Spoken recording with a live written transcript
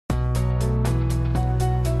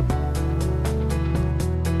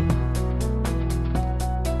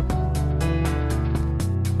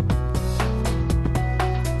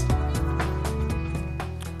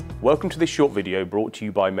Welcome to this short video brought to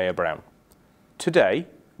you by Mayer Brown. Today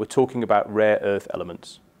we're talking about rare earth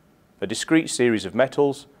elements, a discrete series of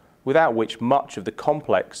metals without which much of the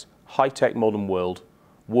complex, high-tech modern world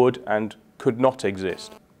would and could not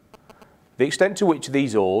exist. The extent to which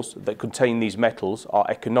these ores that contain these metals are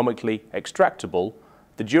economically extractable,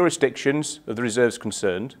 the jurisdictions of the reserves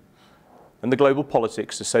concerned, and the global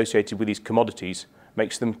politics associated with these commodities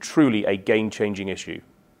makes them truly a game-changing issue.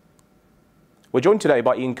 We're joined today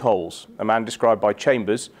by Ian Coles, a man described by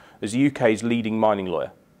Chambers as the UK's leading mining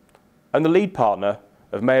lawyer, and the lead partner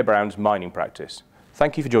of Mayer Brown's mining practice.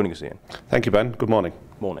 Thank you for joining us, Ian. Thank you, Ben. Good morning.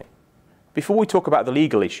 Morning. Before we talk about the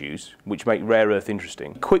legal issues which make rare earth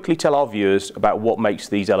interesting, quickly tell our viewers about what makes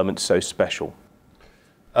these elements so special.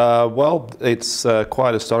 Well, it's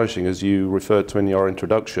quite astonishing, as you referred to in your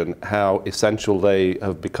introduction, how essential they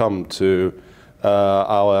have become to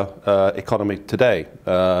our economy today.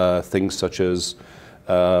 Things such as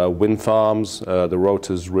wind farms, the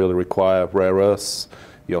rotors really require rare earths,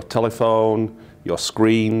 your telephone, your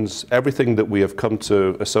screens, everything that we have come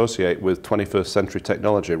to associate with 21st century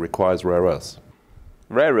technology requires rare earths.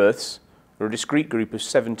 Rare earths are a discrete group of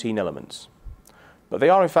 17 elements, but they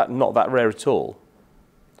are in fact not that rare at all.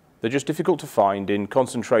 They're just difficult to find in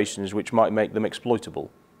concentrations which might make them exploitable.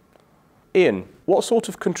 Ian, what sort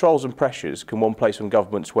of controls and pressures can one place on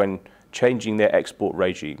governments when changing their export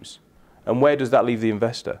regimes? And where does that leave the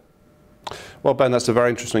investor? Well, Ben, that's a very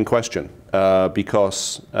interesting question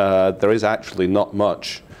because there is actually not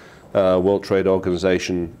much World Trade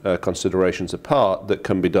Organization considerations apart that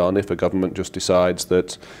can be done if a government just decides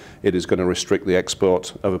that it is going to restrict the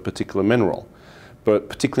export of a particular mineral. But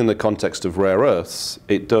particularly in the context of rare earths,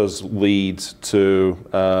 it does lead to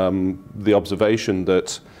the observation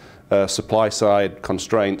that supply-side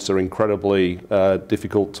constraints are incredibly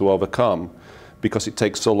difficult to overcome because it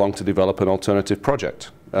takes so long to develop an alternative project.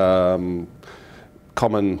 Common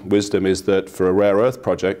wisdom is that for a rare earth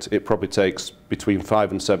project, it probably takes between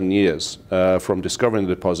 5 and 7 years from discovering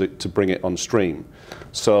the deposit to bring it on stream.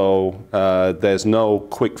 So there's no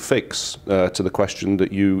quick fix to the question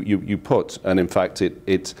that you put, and in fact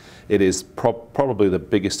it is probably the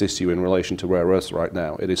biggest issue in relation to rare earths right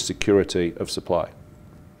now. It is security of supply.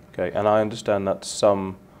 Okay, and I understand that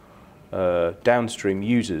some downstream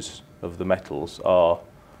users of the metals are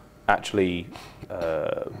actually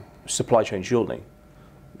supply chain shortening.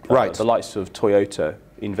 Right. The likes of Toyota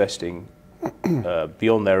investing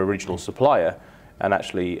beyond their original supplier and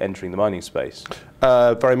actually entering the mining space.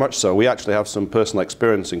 Very much so. We actually have some personal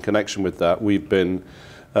experience in connection with that. We've been,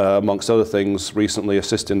 amongst other things, recently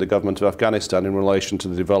assisting the government of Afghanistan in relation to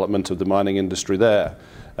the development of the mining industry there.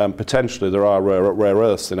 Potentially there are rare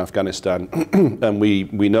earths in Afghanistan and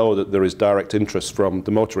we know that there is direct interest from the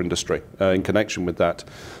motor industry in connection with that,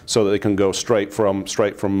 so that they can go straight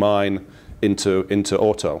from mine into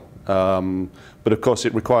auto. But of course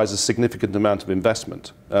it requires a significant amount of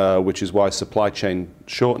investment, which is why supply chain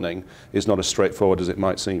shortening is not as straightforward as it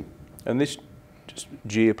might seem. And this just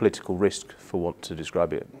geopolitical risk, for want to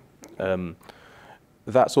describe it,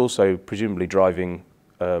 that's also presumably driving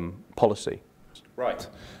policy. Right.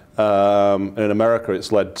 In America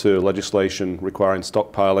it's led to legislation requiring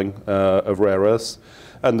stockpiling of rare earths,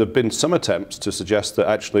 and there have been some attempts to suggest that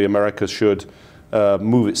actually America should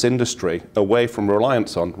move its industry away from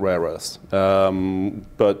reliance on rare earths.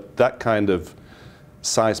 But that kind of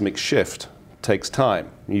seismic shift takes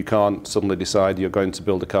time. You can't suddenly decide you're going to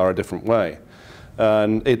build a car a different way.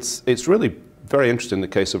 And it's really very interesting in the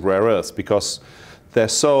case of rare earths because their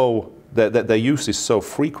use is so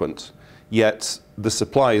frequent, yet the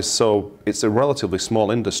supply is it's a relatively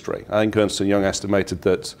small industry. I think Ernst & Young estimated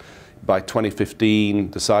that by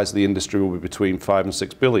 2015 the size of the industry will be between 5 and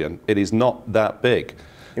 6 billion. It is not that big.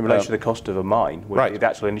 In relation to the cost of a mine, right. The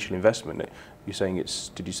actual initial investment, you're saying it's,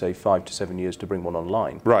 did you say 5 to 7 years to bring one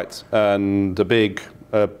online? Right, and a big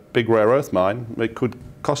rare earth mine, it could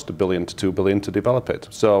cost $1 billion to $2 billion to develop it.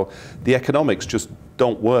 So the economics just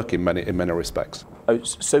don't work in many respects.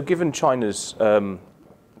 So given China's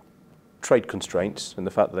trade constraints and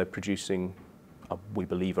the fact that they're producing, we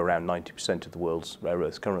believe, around 90% of the world's rare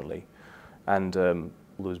earths currently, and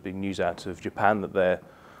there's been news out of Japan that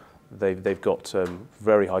they've got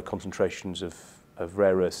very high concentrations of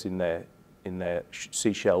rare earths in their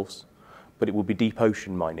sea shelves, but it will be deep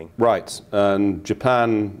ocean mining. Right, and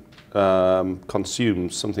Japan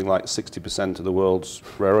consumes something like 60% of the world's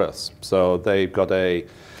rare earths, so they've got a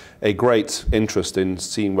great interest in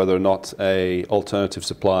seeing whether or not an alternative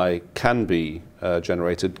supply can be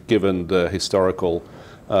generated, given the historical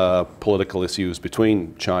political issues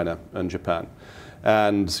between China and Japan.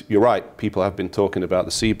 And you're right, people have been talking about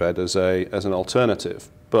the seabed as an alternative.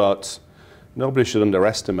 but nobody should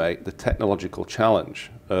underestimate the technological challenge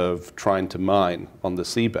of trying to mine on the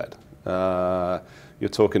seabed. You're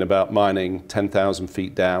talking about mining 10,000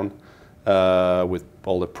 feet down with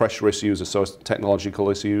all the pressure issues, technological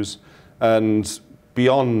issues, and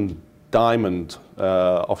beyond diamond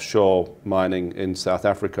offshore mining in South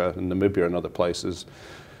Africa and Namibia and other places.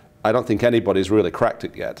 I don't think anybody's really cracked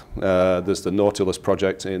it yet. There's the Nautilus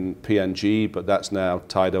project in PNG, but that's now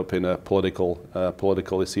tied up in a political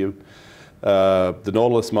issue. The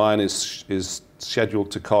Nautilus mine is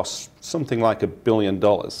scheduled to cost something like $1 billion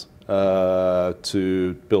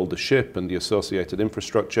to build the ship and the associated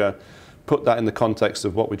infrastructure. Put that in the context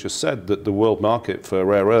of what we just said, that the world market for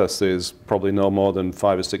rare earths is probably no more than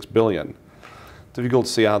 5 or 6 billion. Difficult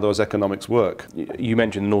to see how those economics work. You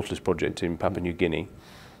mentioned the Nautilus project in Papua New Guinea.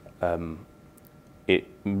 It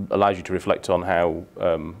allows you to reflect on how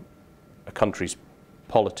a country's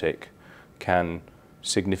politic can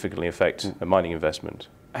significantly affect a mining investment.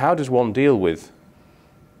 How does one deal with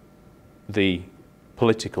the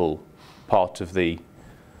political part of the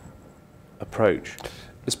approach?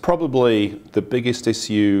 It's probably the biggest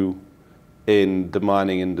issue in the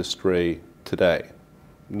mining industry today,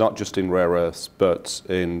 not just in rare earths, but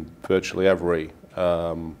in virtually every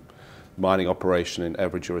mining operation in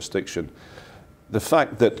every jurisdiction. The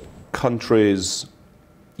fact that countries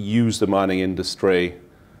use the mining industry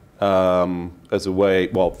as a way,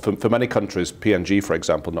 well, for many countries, PNG, for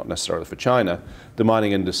example, not necessarily for China, the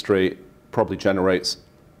mining industry probably generates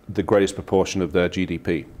the greatest proportion of their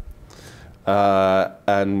GDP.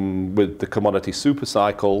 And with the commodity super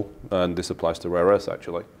cycle, and this applies to rare earths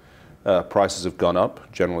actually, prices have gone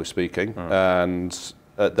up, generally speaking, and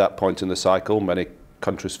at that point in the cycle, many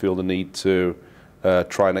countries feel the need to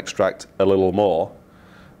try and extract a little more.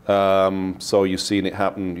 So you've seen it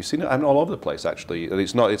happen. You've seen it happen all over the place, actually. And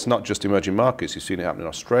it's not just emerging markets. You've seen it happen in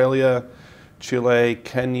Australia, Chile,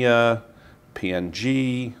 Kenya,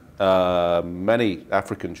 PNG, many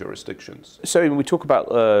African jurisdictions. So when we talk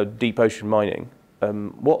about deep ocean mining,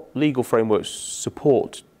 what legal frameworks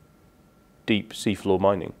support deep seafloor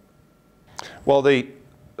mining? Well,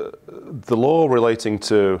 the law relating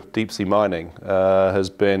to deep sea mining has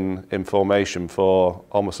been in formation for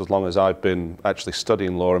almost as long as I've been actually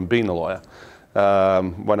studying law and being a lawyer.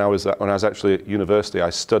 When I was actually at university,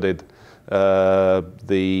 I studied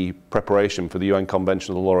the preparation for the UN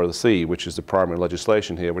Convention on the Law of the Sea, which is the primary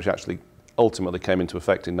legislation here, which actually ultimately came into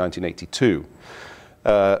effect in 1982.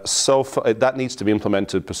 So far, that needs to be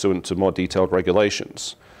implemented pursuant to more detailed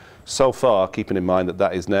regulations. So far, keeping in mind that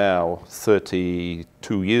that is now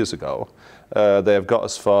 32 years ago, they have got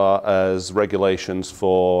as far as regulations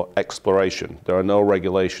for exploration. There are no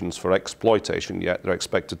regulations for exploitation yet. They're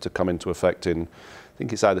expected to come into effect in, I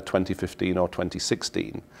think it's either 2015 or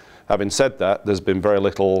 2016. Having said that, there's been very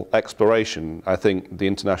little exploration. I think the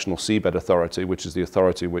International Seabed Authority, which is the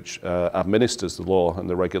authority which administers the law and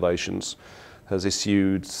the regulations, has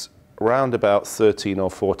issued around about 13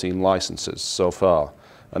 or 14 licenses so far.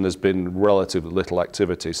 And there's been relatively little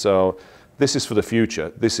activity. So this is for the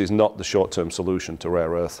future. This is not the short-term solution to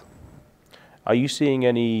rare earth. Are you seeing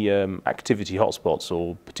any activity hotspots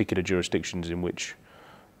or particular jurisdictions in which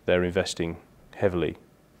they're investing heavily?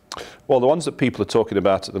 Well, the ones that people are talking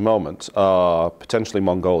about at the moment are potentially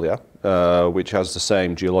Mongolia, which has the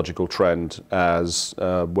same geological trend as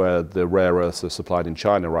where the rare earths are supplied in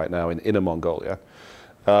China right now, in Inner Mongolia.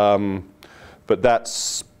 But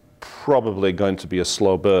that's probably going to be a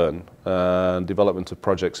slow burn. Development of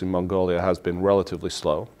projects in Mongolia has been relatively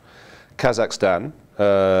slow. Kazakhstan,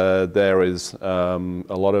 there is a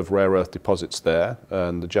lot of rare earth deposits there,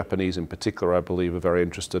 and the Japanese in particular, I believe, are very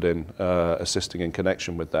interested in assisting in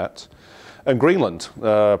connection with that. And Greenland,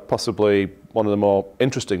 possibly one of the more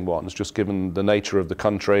interesting ones, just given the nature of the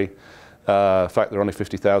country, the fact there are only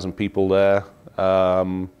 50,000 people there.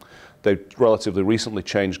 They've relatively recently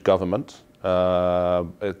changed government.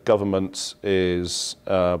 Government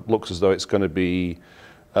looks as though it's going to be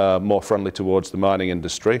more friendly towards the mining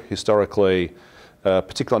industry. Historically,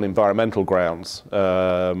 particularly on environmental grounds,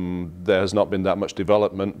 there has not been that much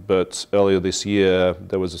development, but earlier this year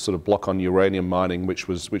there was a sort of block on uranium mining which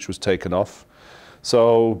was taken off.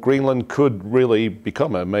 So Greenland could really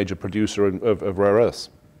become a major producer of rare earths.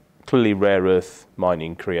 Clearly rare earth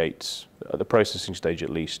mining creates, at the processing stage at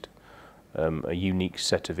least, a unique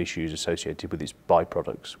set of issues associated with its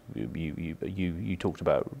byproducts. You talked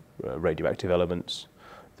about radioactive elements.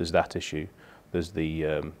 There's that issue. There's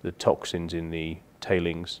the toxins in the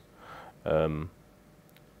tailings.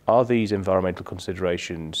 Are these environmental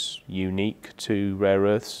considerations unique to rare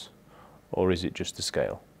earths, or is it just the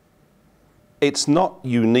scale? It's not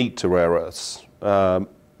unique to rare earths.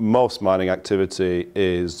 most mining activity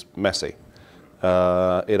is messy.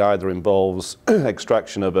 It either involves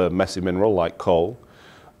extraction of a messy mineral like coal,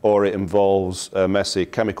 or it involves a messy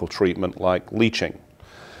chemical treatment like leaching.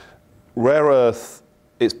 Rare earth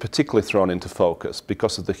is particularly thrown into focus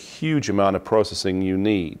because of the huge amount of processing you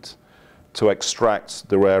need to extract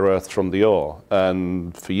the rare earth from the ore.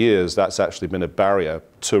 And for years, that's actually been a barrier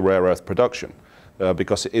to rare earth production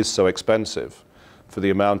because it is so expensive for the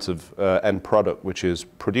amount of end product which is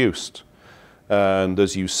produced. And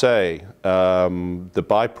as you say, the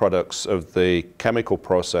byproducts of the chemical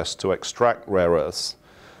process to extract rare earths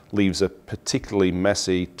leaves a particularly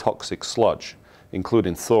messy, toxic sludge,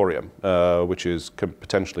 including thorium, which is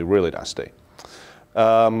potentially really nasty.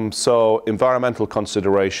 So environmental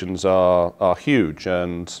considerations are huge,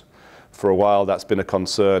 and for a while that's been a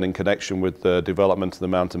concern in connection with the development of the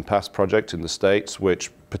Mountain Pass project in the States,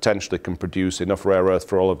 which potentially can produce enough rare earth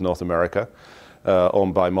for all of North America,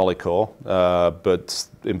 owned by Molycorp. But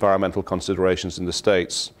environmental considerations in the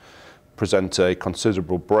States present a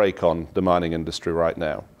considerable brake on the mining industry right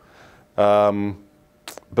now.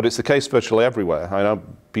 But it's the case virtually everywhere. I know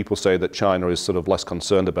people say that China is sort of less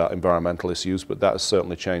concerned about environmental issues, but that has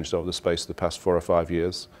certainly changed over the space of the past 4 or 5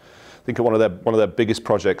 years. I think one of their biggest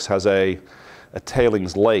projects has a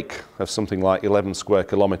tailings lake of something like 11 square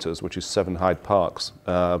kilometers, which is 7 Hyde Parks.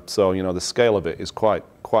 So, you know, the scale of it is quite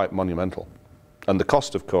monumental. And the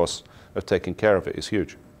cost, of course, of taking care of it is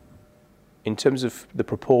huge. In terms of the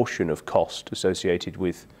proportion of cost associated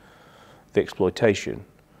with the exploitation,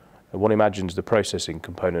 one imagines the processing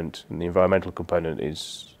component and the environmental component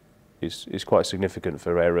is quite significant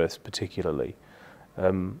for rare earths particularly.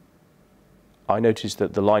 I noticed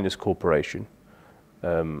that the Lynas Corporation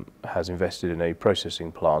has invested in a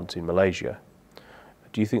processing plant in Malaysia.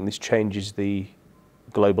 Do you think this changes the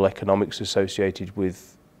global economics associated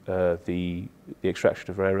with the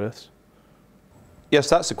extraction of rare earths? Yes,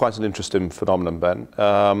 that's quite an interesting phenomenon,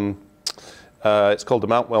 Ben. It's called the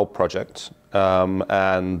Mount Weld Project,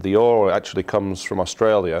 and the ore actually comes from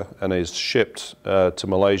Australia and is shipped to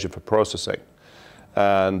Malaysia for processing.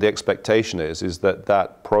 And the expectation is that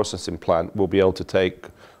that processing plant will be able to take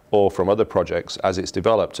ore from other projects as it's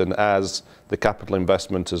developed, and as the capital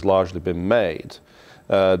investment has largely been made,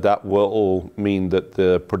 that will mean that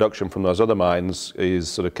the production from those other mines is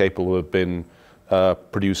sort of capable of being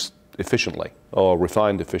produced efficiently or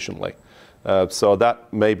refined efficiently. So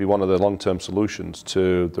that may be one of the long-term solutions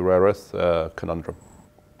to the rare earth conundrum.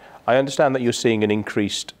 I understand that you're seeing an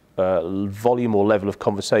increased volume or level of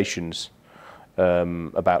conversations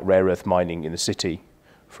about rare earth mining in the city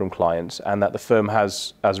from clients, and that the firm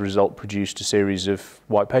has, as a result, produced a series of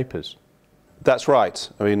white papers. That's right.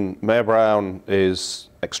 I mean, Mayer Brown is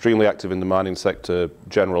extremely active in the mining sector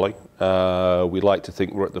generally. We like to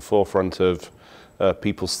think we're at the forefront of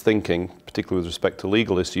people's thinking, particularly with respect to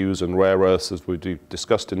legal issues, and rare earths, as we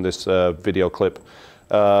discussed in this video clip,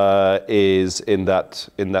 is in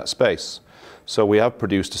that space. So we have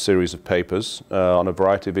produced a series of papers on a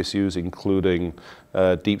variety of issues, including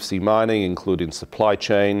deep sea mining, including supply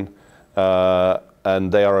chain,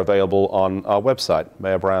 and they are available on our website,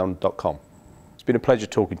 mayerbrown.com. It's been a pleasure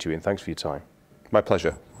talking to you, and thanks for your time. My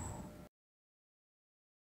pleasure.